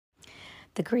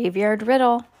The Graveyard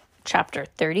Riddle, Chapter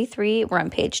 33. We're on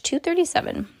page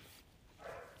 237.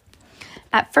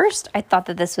 At first, I thought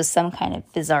that this was some kind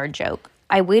of bizarre joke.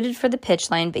 I waited for the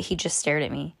pitch line, but he just stared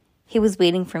at me. He was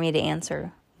waiting for me to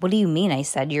answer. What do you mean? I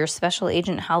said. You're Special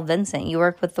Agent Hal Vincent. You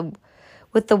work with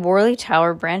the Worley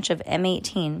Tower branch of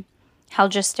M18. Hal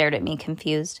just stared at me,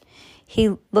 confused.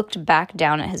 He looked back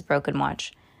down at his broken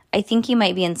watch. I think you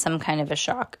might be in some kind of a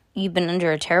shock. You've been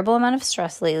under a terrible amount of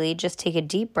stress lately. Just take a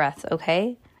deep breath,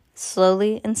 okay?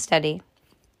 Slowly and steady.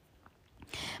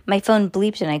 My phone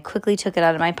bleeped and I quickly took it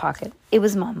out of my pocket. It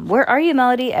was Mom. Where are you,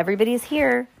 Melody? Everybody's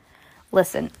here.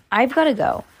 Listen, I've got to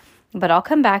go, but I'll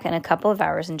come back in a couple of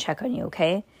hours and check on you,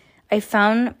 okay? I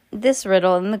found this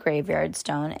riddle in the graveyard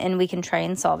stone and we can try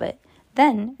and solve it.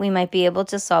 Then we might be able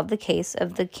to solve the case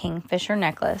of the Kingfisher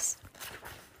necklace.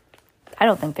 I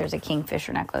don't think there's a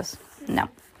Kingfisher necklace. No.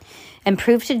 And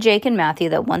prove to Jake and Matthew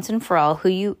that once and for all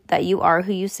that you are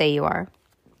who you say you are.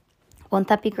 Won't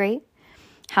that be great?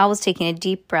 Hal was taking a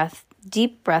deep breaths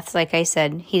like I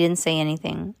said. He didn't say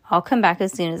anything. I'll come back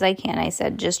as soon as I can, I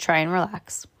said. Just try and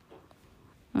relax.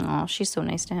 Oh, she's so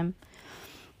nice to him.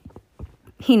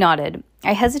 He nodded.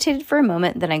 I hesitated for a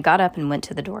moment, then I got up and went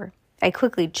to the door. I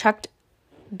quickly ducked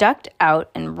out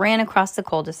and ran across the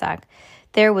cul-de-sac.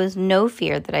 There was no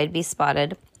fear that I'd be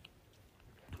spotted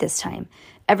this time.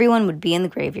 Everyone would be in the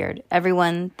graveyard.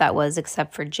 Everyone that was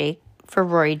except for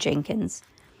Rory Jenkins.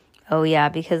 Oh yeah,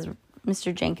 because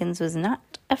Mr. Jenkins was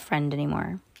not a friend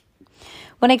anymore.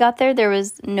 When I got there, there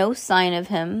was no sign of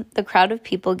him. The crowd of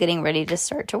people getting ready to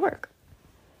start to work.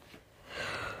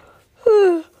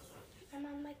 I'm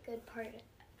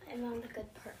on the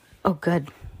good part. Oh, good.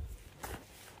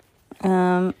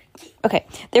 Okay.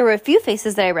 There were a few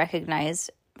faces that I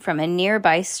recognized from a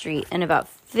nearby street and about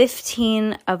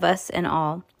 15 of us in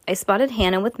all. I spotted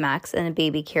Hannah with Max and a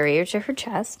baby carrier to her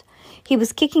chest. He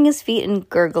was kicking his feet and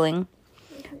gurgling.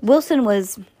 Wilson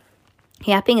was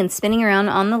yapping and spinning around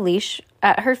on the leash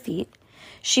at her feet.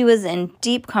 She was in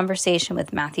deep conversation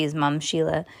with Matthew's mom,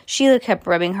 Sheila. Sheila kept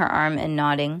rubbing her arm and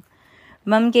nodding.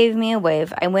 Mom gave me a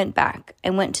wave. I went back. I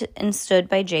went and stood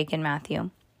by Jake and Matthew.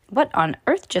 What on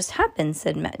earth just happened,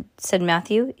 said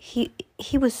Matthew.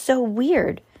 He was so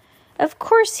weird. Of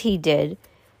course he did.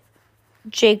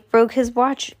 Jake broke his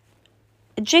watch,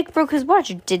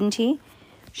 didn't he?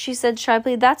 She said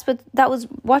sharply.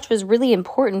 Watch was really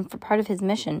important for part of his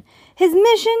mission. His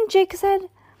mission? Jake said.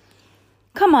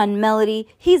 Come on, Melody.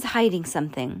 He's hiding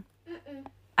something.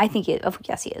 I think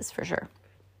yes, he is, for sure.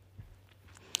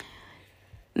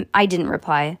 I didn't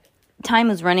reply. Time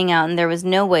was running out, and there was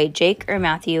no way Jake or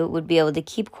Matthew would be able to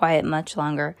keep quiet much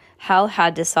longer. Hal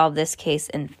had to solve this case,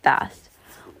 and fast.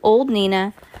 Old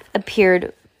Nina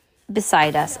appeared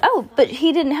beside us. Oh, but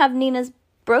he didn't have Nina's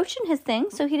brooch in his thing,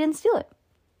 so he didn't steal it.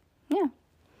 Yeah.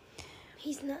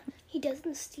 He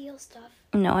doesn't steal stuff.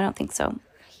 No, I don't think so.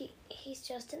 He's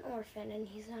just an orphan, and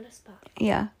he's not a spy.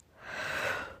 Yeah.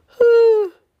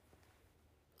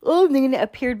 Old Nina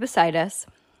appeared beside us.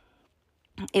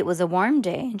 It was a warm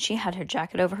day, and she had her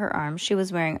jacket over her arm. She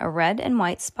was wearing a red and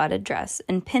white spotted dress,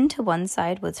 and pinned to one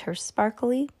side was her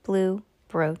sparkly blue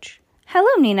brooch. Hello,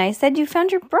 Nina, I said. You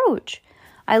found your brooch.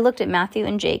 I looked at Matthew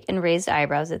and Jake and raised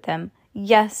eyebrows at them.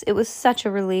 Yes, it was such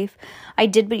a relief. I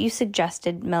did what you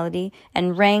suggested, Melody,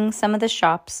 and rang some of the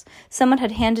shops. Someone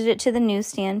had handed it to the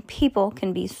newsstand. People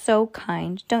can be so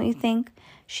kind, don't you think?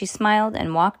 She smiled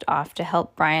and walked off to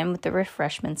help Brian with the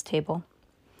refreshments table.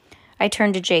 I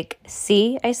turned to Jake.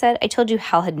 See, I said. I told you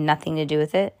Hal had nothing to do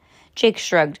with it. Jake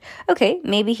shrugged. Okay,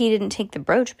 maybe he didn't take the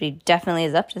brooch, but he definitely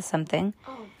is up to something.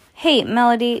 Oh. Hey,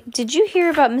 Melody, did you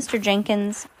hear about Mr.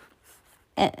 Jenkins?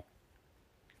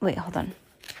 Wait, hold on.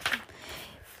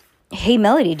 Hey,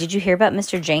 Melody, did you hear about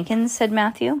Mr. Jenkins? Said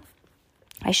Matthew.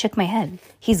 I shook my head.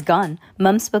 He's gone.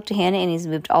 Mom spoke to Hannah and he's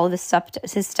moved all of his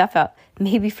stuff out.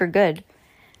 Maybe for good.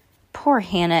 Poor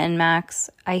Hannah and Max,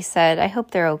 I said. I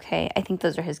hope they're okay. I think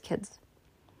those are his kids.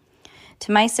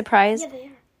 To my surprise, yeah, they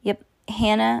are. Yep,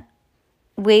 Hannah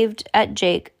waved at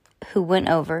Jake, who went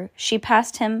over. She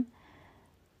passed him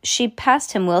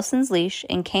Wilson's leash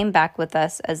and came back with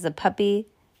us as the puppy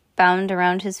bound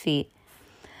around his feet.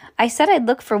 I said I'd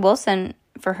look for Wilson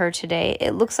for her today.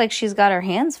 It looks like she's got her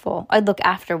hands full. I'd look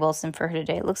after Wilson for her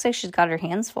today. It looks like she's got her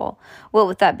hands full. What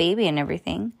with that baby and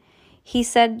everything? He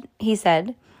said.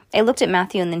 I looked at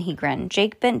Matthew and then he grinned.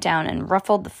 Jake bent down and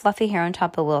ruffled the fluffy hair on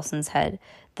top of Wilson's head.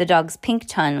 The dog's pink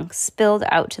tongue spilled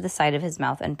out to the side of his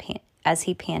mouth as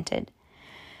he panted.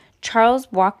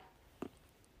 Mr.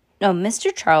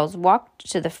 Charles walked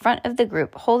to the front of the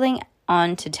group, holding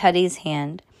on to Teddy's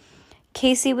hand.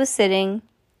 Casey was sitting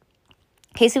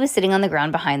Casey was sitting on the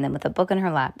ground behind them with a book in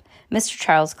her lap. Mr.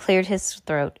 Charles cleared his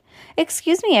throat.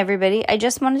 "Excuse me, everybody. I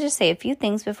just wanted to say a few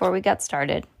things before we got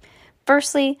started.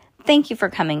 Firstly, thank you for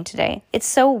coming today. It's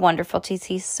so wonderful to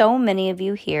see so many of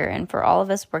you here and for all of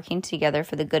us working together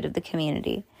for the good of the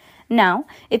community. Now,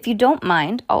 if you don't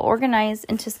mind, I'll organize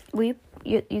into...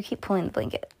 You keep pulling the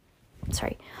blanket.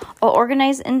 Sorry. I'll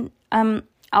organize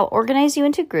you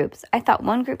into groups. I thought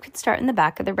one group could start in the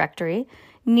back of the rectory.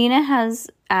 Nina has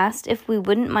asked if we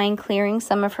wouldn't mind clearing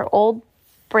some of her old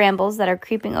brambles that are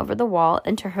creeping over the wall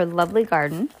into her lovely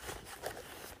garden."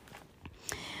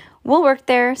 "We'll work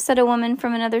there," said a woman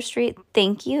from another street.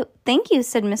 Thank you,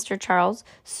 said Mr. Charles.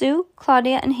 "Sue,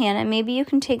 Claudia, and Hannah, maybe you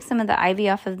can take some of the ivy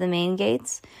off of the main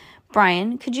gates.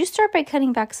 Brian, could you start by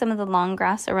cutting back some of the long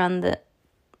grass around the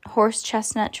horse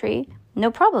chestnut tree?"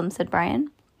 "No problem," said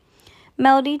Brian.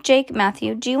 "Melody, Jake,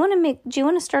 Matthew, do you want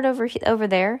to start over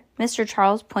there?" Mr.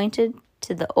 Charles pointed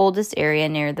to the oldest area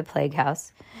near the plague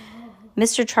house.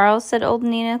 "Mr. Charles," said old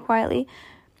Nina quietly,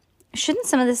 "shouldn't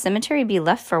some of the cemetery be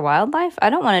left for wildlife? I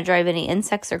don't want to drive any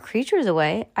insects or creatures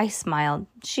away." I smiled.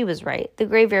 She was right. The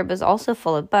graveyard was also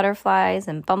full of butterflies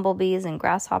and bumblebees and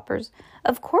grasshoppers.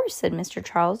 "Of course," said Mr.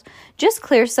 Charles. "Just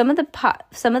clear some of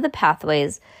the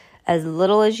pathways as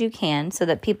little as you can so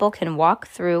that people can walk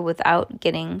through without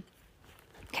getting..."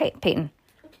 Okay, Peyton.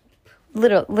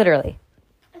 Literally.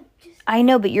 I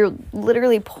know, but you're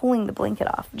literally pulling the blanket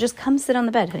off. Just come sit on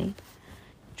the bed, honey.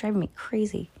 Driving me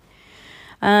crazy.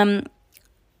 Great.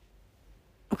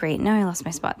 Now I lost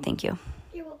my spot. Thank you.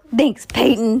 You're welcome. Thanks,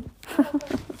 Peyton.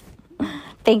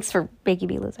 Thanks for making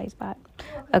me lose my spot.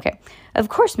 Okay. "Of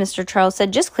course," Mr. Charles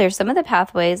said. "Just clear some of the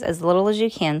pathways as little as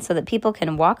you can so that people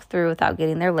can walk through without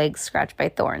getting their legs scratched by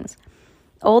thorns."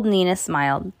 Old Nina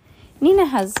smiled.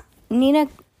 Nina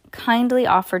kindly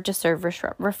offered to serve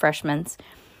refreshments.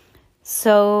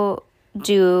 So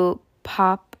do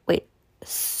pop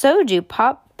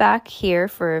back here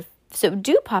for a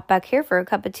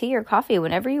cup of tea or coffee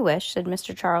whenever you wish," said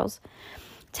Mr. Charles.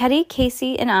 "Teddy,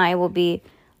 Casey, and I will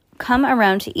come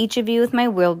around to each of you with my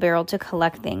wheelbarrow to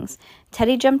collect things."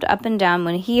 Teddy jumped up and down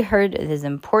when he heard his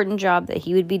important job that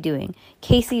he would be doing.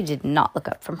 Casey did not look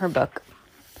up from her book.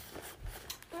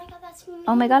 Oh my God, that's me.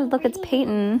 Oh my God, look, it's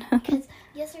Peyton. Because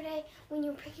yesterday when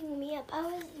you were picking me up, I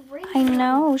was reading. I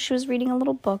know, she was reading a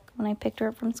little book when I picked her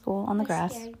up from school on the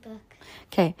grass. Scary book.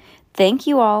 Okay. "Thank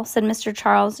you all," said Mr.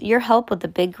 Charles. "Your help with the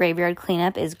big graveyard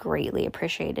cleanup is greatly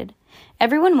appreciated."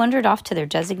 Everyone wandered off to their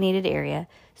designated area.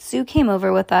 Sue came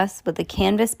over with us with a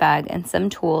canvas bag and some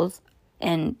tools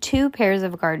and 2 pairs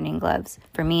of gardening gloves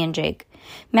for me and Jake.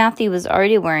 Matthew was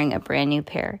already wearing a brand new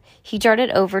pair. He darted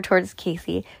over towards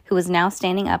Casey, who was now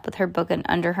standing up with her book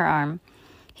under her arm.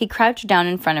 He crouched down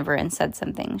in front of her and said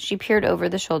something. She peered over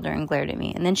the shoulder and glared at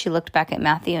me, and then she looked back at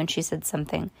Matthew and she said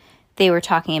something. They were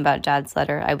talking about Dad's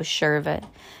letter. I was sure of it.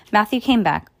 Matthew came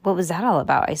back. "What was that all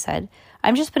about?" I said.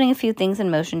 "I'm just putting a few things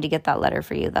in motion to get that letter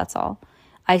for you, that's all."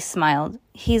 I smiled.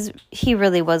 He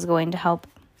really was going to help.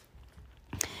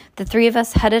 The 3 of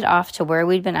us headed off to where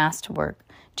we'd been asked to work.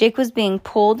 Jake was being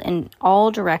pulled in all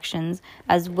directions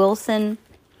as Wilson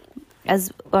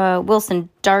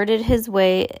darted his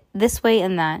way this way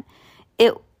and that.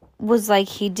 It was like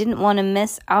he didn't want to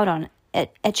miss out on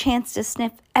a chance to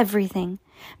sniff everything.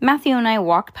 Matthew and I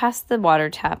walked past the water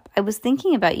tap. "I was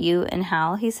thinking about you and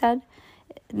Hal," he said.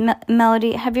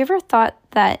 "Melody, have you ever thought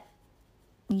that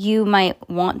you might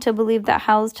want to believe that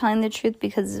Hal is telling the truth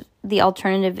because the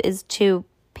alternative is too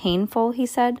painful?" he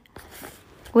said.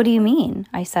 "What do you mean?"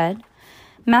 I said.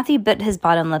 Matthew bit his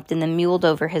bottom lip and then mewed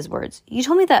over his words. You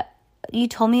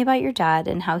told me about your dad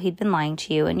and how he'd been lying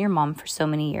to you and your mom for so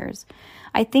many years.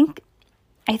 I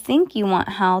think you want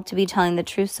Hal to be telling the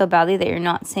truth so badly that you're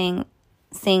not saying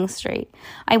straight.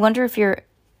 I wonder if you're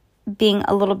being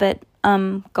a little bit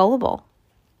gullible."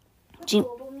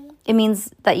 It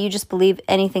means that you just believe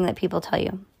anything that people tell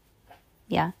you.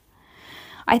 Yeah.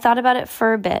 I thought about it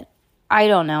for a bit. "I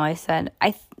don't know," I said.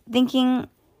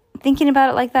 Thinking about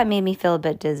it like that made me feel a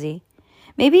bit dizzy.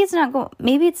 Maybe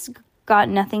it's got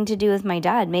nothing to do with my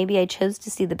dad. Maybe I chose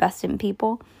to see the best in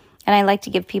people, and I like to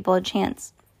give people a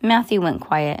chance. Matthew went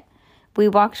quiet. We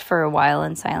walked for a while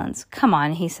in silence. "Come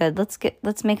on," he said.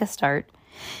 Let's make a start."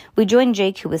 We joined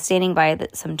Jake, who was standing by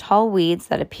some tall weeds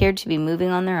that appeared to be moving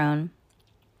on their own.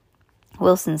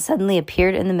 Wilson suddenly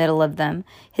appeared in the middle of them.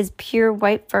 His pure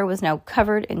white fur was now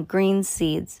covered in green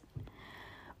seeds.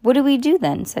 "What do we do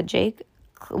then?" said Jake.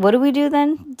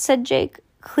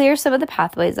 "Clear some of the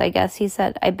pathways, I guess," he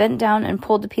said. I bent down and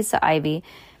pulled a piece of ivy.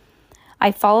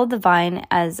 I followed the vine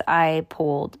as I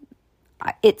pulled.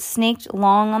 It snaked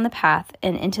long on the path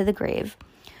and into the grave.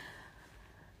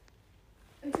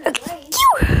 Into the grave? You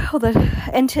Hold on.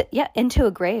 Into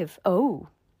a grave. Oh.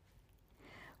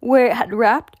 Where it had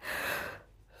wrapped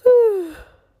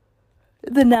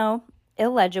the now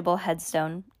illegible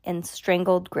headstone in a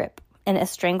strangled grip.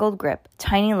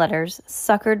 Tiny letters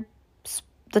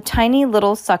the tiny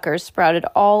little suckers sprouted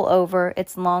all over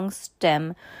its long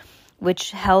stem,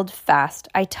 which held fast.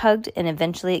 I tugged, and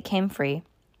eventually it came free.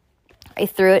 I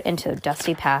threw it into a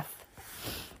dusty path.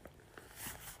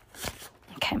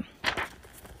 Okay.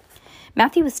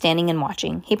 Matthew was standing and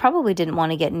watching. He probably didn't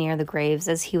want to get near the graves,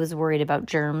 as he was worried about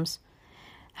germs.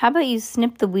 How about you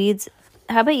snip the weeds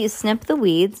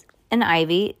and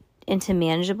ivy into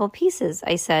manageable pieces,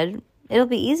 I said. It'll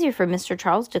be easier for Mr.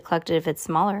 Charles to collect it if it's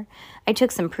smaller. I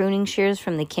took some pruning shears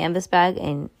from the canvas bag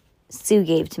and Sue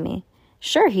gave to me.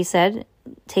 Sure, he said,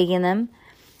 taking them.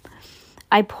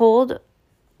 I pulled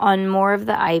on more of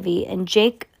the ivy, and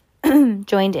Jake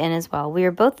joined in as well. We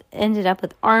were both ended up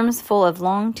with arms full of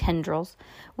long tendrils,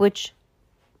 which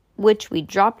we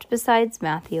dropped besides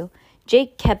Matthew.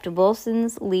 Jake kept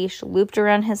Wilson's leash looped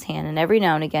around his hand, and every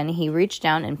now and again he reached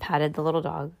down and patted the little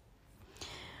dog.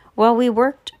 While we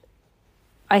worked,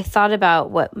 I thought about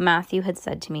what Matthew had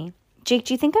said to me. Jake,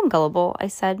 do you think I'm gullible? I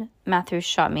said. Matthew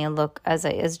shot me a look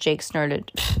as Jake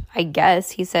snorted. I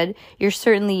guess, he said. You're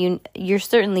certainly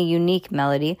unique,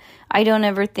 Melody. I don't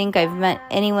ever think I've met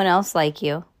anyone else like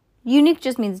you. Unique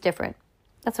just means different.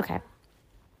 That's okay.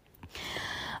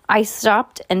 I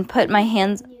stopped and put my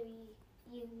hands...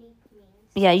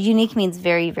 Yeah, unique means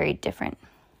very, very different.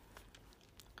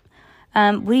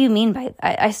 What do you mean by...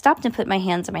 I stopped and put my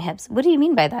hands on my hips. What do you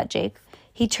mean by that, Jake?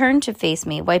 He turned to face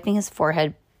me, wiping his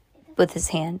forehead with his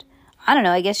hand. I don't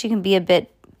know, I guess you can be a bit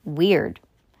weird.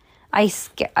 I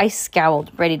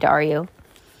scowled, ready to argue.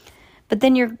 But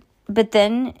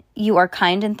then you are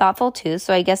kind and thoughtful too,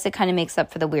 so I guess it kind of makes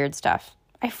up for the weird stuff.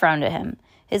 I frowned at him.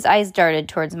 His eyes darted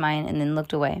towards mine and then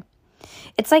looked away.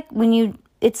 It's like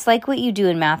what you did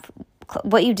in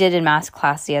math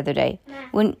class the other day.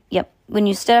 When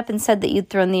you stood up and said that you'd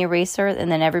thrown the eraser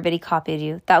and then everybody copied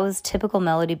you. That was typical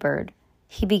Melody Bird.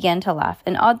 He began to laugh.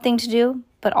 An odd thing to do,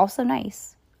 but also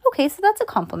nice. Okay, so that's a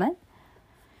compliment.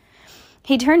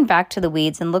 He turned back to the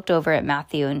weeds and looked over at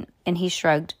Matthew, and he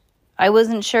shrugged. I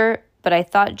wasn't sure, but I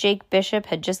thought Jake Bishop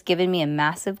had just given me a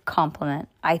massive compliment.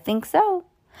 I think so.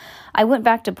 I went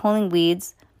back to pulling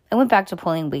weeds. I thought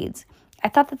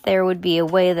that there would be a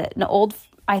way that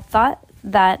I thought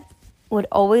that I would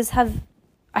always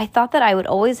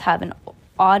have an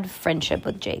odd friendship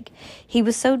with Jake. He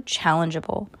was so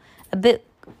challengeable. A bit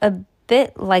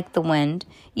like the wind.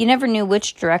 You never knew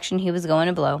which direction he was going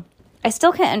to blow. I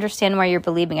still can't understand why you're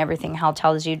believing everything Hal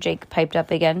tells you, Jake piped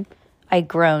up again. I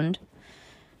groaned.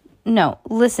 No,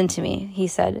 listen to me, he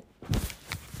said.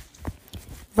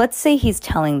 Let's say he's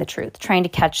telling the truth, trying to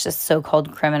catch this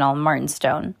so-called criminal, Martin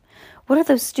Stone. What are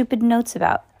those stupid notes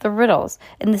about? The riddles.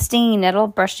 And the stinging nettle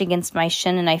brushed against my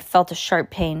shin, and I felt a sharp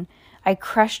pain. I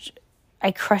crushed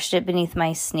it beneath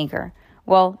my sneaker.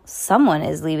 Well, someone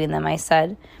is leaving them, I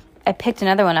said. I picked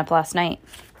another one up last night.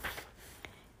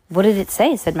 What did it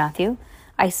say? Said Matthew.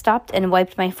 I stopped and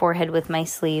wiped my forehead with my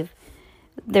sleeve.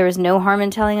 There was no harm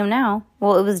in telling him now.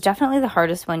 Well, it was definitely the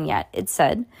hardest one yet. It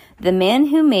said, the man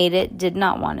who made it did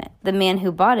not want it. The man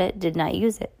who bought it did not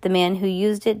use it. The man who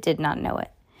used it did not know it.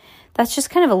 That's just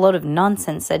kind of a load of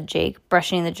nonsense, said Jake,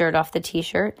 brushing the dirt off the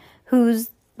T-shirt.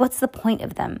 What's the point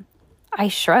of them? I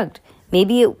shrugged.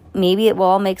 Maybe it will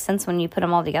all make sense when you put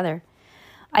them all together.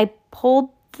 I pulled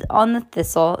on the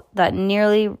thistle that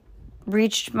nearly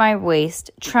reached my waist,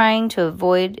 trying to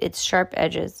avoid its sharp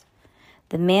edges.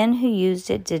 The man who used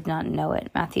it did not know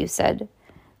it, Matthew said.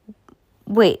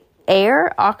 Wait,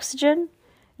 air? Oxygen?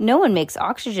 No one makes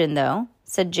oxygen, though,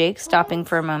 said Jake, stopping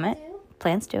for a moment.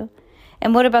 Plants do.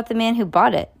 And what about the man who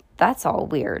bought it? That's all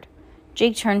weird.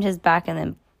 Jake turned his back and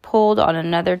then pulled on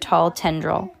another tall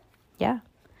tendril. Yeah.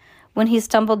 When he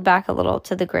stumbled back a little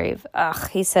to the grave. Ugh,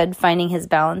 he said, finding his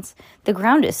balance. The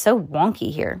ground is so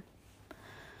wonky here.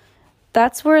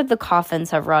 That's where the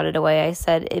coffins have rotted away, I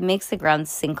said. It makes the ground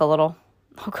sink a little.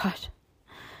 Oh, God.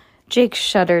 Jake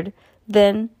shuddered,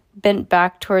 then bent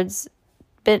back to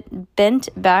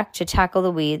tackle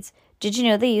the weeds. Did you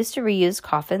know they used to reuse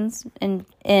coffins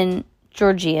in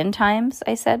Georgian times,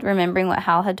 I said, remembering what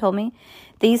Hal had told me.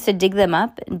 They used to dig them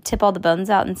up and tip all the bones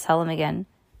out and sell them again.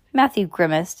 Matthew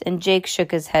grimaced, and Jake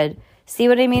shook his head. See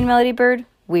what I mean, Melody Bird?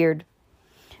 Weird.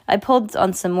 I pulled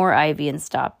on some more ivy and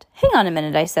stopped. Hang on a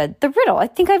minute, I said. The riddle, I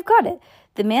think I've got it.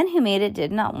 The man who made it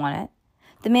did not want it.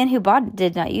 The man who bought it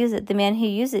did not use it. The man who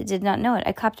used it did not know it.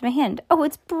 I clapped my hand. Oh,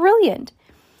 it's brilliant.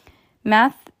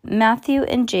 Matthew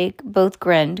and Jake both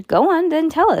grinned. Go on, then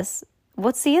tell us.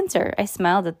 What's the answer? I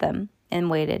smiled at them. and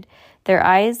waited. Their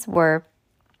eyes were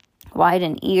wide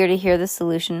and eager to hear the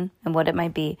solution and what it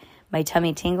might be. My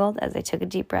tummy tingled as I took a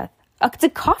deep breath. Oh, it's a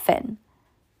coffin.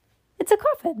 It's a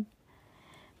coffin.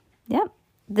 Yep.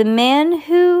 The man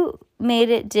who made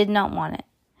it did not want it.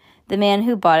 The man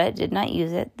who bought it did not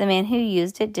use it. The man who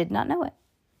used it did not know it.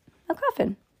 A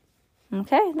coffin.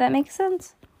 Okay, that makes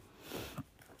sense.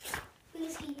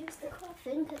 Because he used the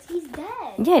coffin because he's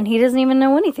dead. Yeah, and he doesn't even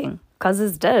know anything because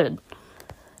he's dead.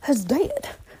 He's dead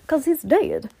because he's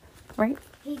dead, right?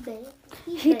 He dead.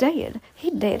 He dead.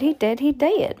 He dead. He dead. He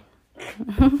dead.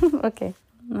 Okay.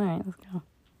 All right, let's go.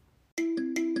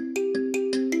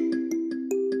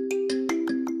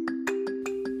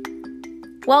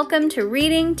 Welcome to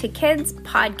Reading to Kids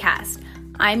podcast.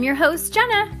 I'm your host,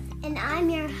 Jenna. And I'm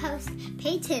your host,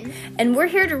 Peyton. And we're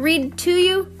here to read to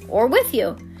you or with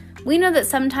you. We know that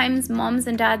sometimes moms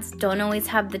and dads don't always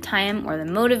have the time or the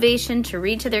motivation to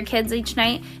read to their kids each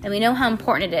night, and we know how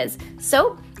important it is.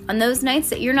 So, on those nights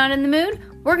that you're not in the mood,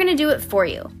 we're going to do it for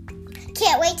you.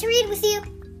 Can't wait to read with you.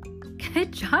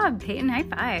 Good job, Peyton. High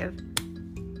five.